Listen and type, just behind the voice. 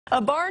A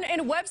barn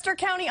in Webster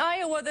County,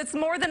 Iowa that's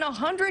more than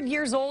 100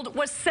 years old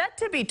was set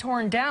to be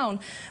torn down,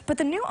 but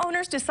the new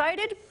owners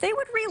decided they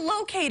would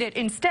relocate it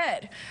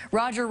instead.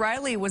 Roger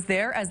Riley was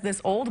there as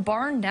this old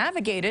barn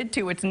navigated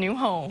to its new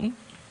home.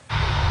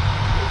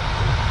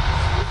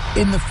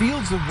 In the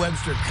fields of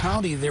Webster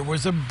County, there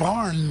was a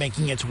barn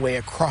making its way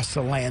across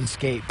the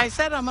landscape. I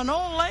said I'm an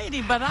old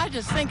lady, but I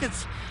just think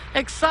it's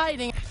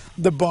exciting.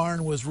 The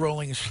barn was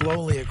rolling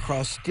slowly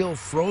across still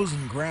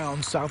frozen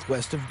ground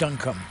southwest of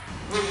Duncombe.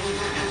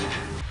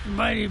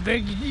 Mighty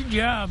big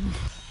job.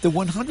 The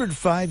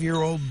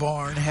 105-year-old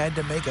barn had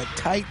to make a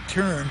tight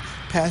turn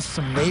past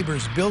some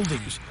neighbors'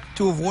 buildings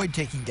to avoid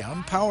taking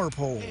down power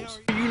poles.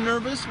 Were you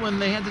nervous when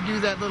they had to do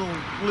that little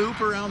loop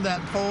around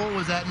that pole?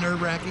 Was that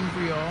nerve-wracking for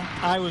you all?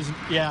 I was,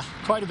 yeah,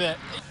 quite a bit.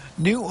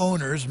 New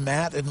owners,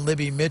 Matt and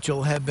Libby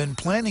Mitchell, have been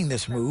planning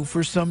this move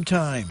for some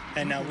time.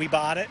 And we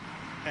bought it,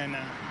 and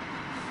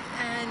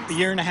a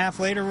year and a half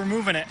later, we're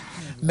moving it.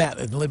 Matt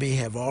and Libby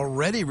have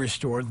already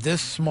restored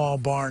this small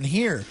barn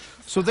here,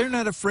 so they're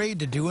not afraid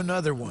to do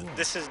another one.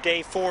 This is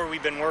day 4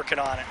 we've been working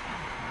on it.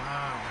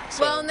 Wow.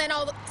 So, well, and then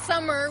all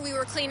summer we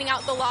were cleaning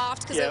out the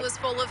loft because it was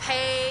full of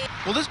hay.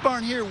 Well, this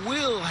barn here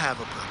will have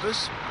a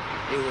purpose.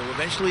 It will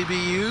eventually be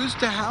used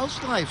to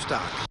house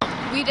livestock.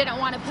 We didn't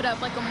want to put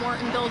up like a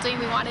Morton building.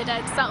 We wanted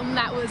something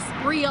that was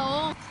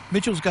real.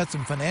 Mitchell's got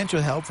some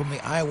financial help from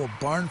the Iowa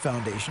Barn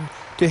Foundation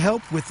to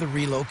help with the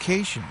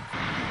relocation.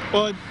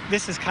 well,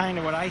 this is kind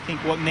of what I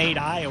think what made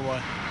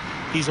Iowa,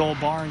 these old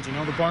barns. You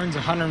know, the barn's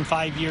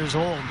 105 years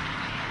old.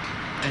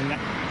 And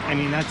I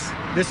mean,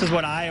 this is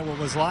what Iowa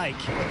was like.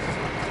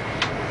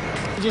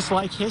 I just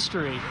like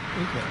history.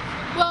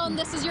 Well, and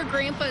this is your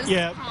grandpa's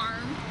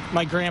farm.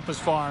 My grandpa's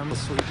farm.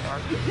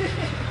 Sweetheart.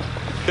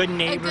 Good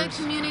neighbors. A good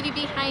community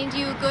behind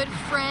you, good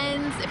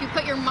friends. If you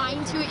put your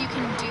mind to it, you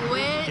can do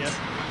it. Yep.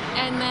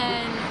 And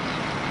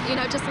then, you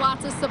know, just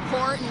lots of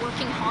support and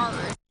working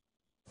hard.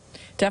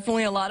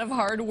 Definitely a lot of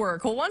hard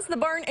work. Well, once the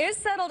barn is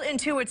settled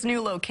into its new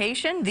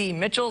location, the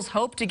Mitchells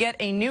hope to get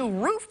a new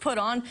roof put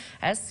on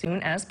as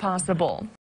soon as possible.